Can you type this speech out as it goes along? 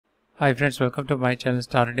Hi friends, welcome to my channel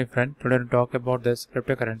Started Different. Today we'll talk about this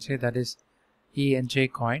cryptocurrency, that is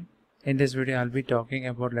ENJ coin. In this video I'll be talking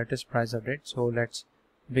about latest price update. So let's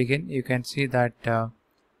begin. You can see that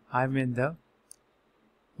I'm in the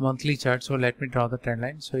monthly chart. So let me draw the trend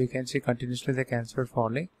line. So you can see continuously the candles were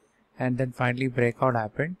falling and then finally breakout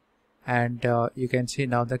happened, and you can see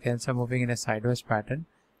now the candles are moving in a sideways pattern.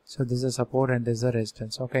 So this is a support and this is a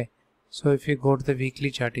resistance. Okay, so if you go to the weekly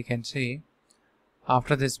chart, you can see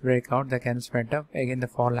after this breakout the candles went up, again the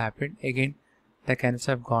fall happened, again the candles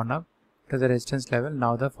have gone up to the resistance level.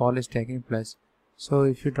 Now the fall is taking place. So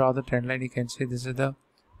if you draw the trend line, you can see this is the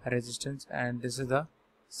resistance and this is the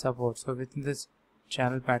support. So within this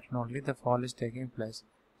channel pattern only the fall is taking place.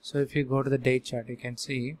 So if you go to the day chart, you can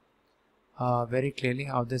see very clearly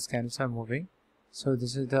how these candles are moving. So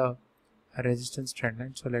this is the resistance trend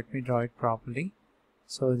line. So let me draw it properly.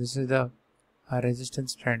 So this is the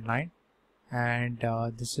resistance trend line, and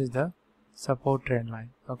this is the support trend line.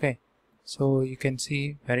 Okay, so you can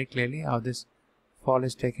see very clearly how this fall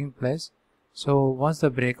is taking place. So once the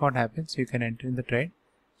breakout happens, you can enter in the trade.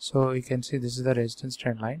 So you can see this is the resistance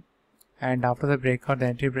trend line, and after the breakout the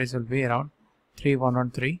entry price will be around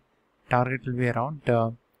 3113, target will be around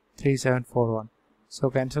 3741. So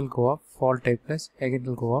cancel go up, fall take place, again it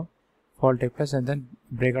will go up, fall take place, and then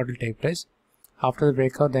breakout will take place. After the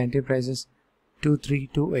breakout the entry price is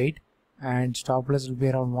 2328 and stop loss will be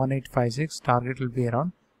around 1856, target will be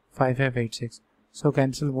around 5586. So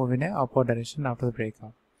cancel move in a upward direction after the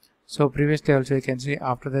breakout. So previously also you can see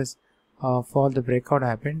after this fall the breakout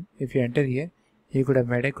happened. If you enter here, you could have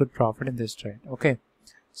made a good profit in this trade. Okay,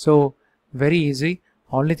 so very easy.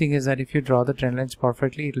 Only thing is that if you draw the trend lines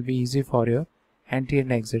perfectly, it will be easy for your enter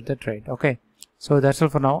and exit the trade. Okay, so that's all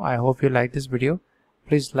for now. I hope you like this video.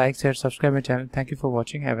 Please like, share, subscribe my channel. Thank you for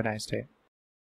watching. Have a nice day.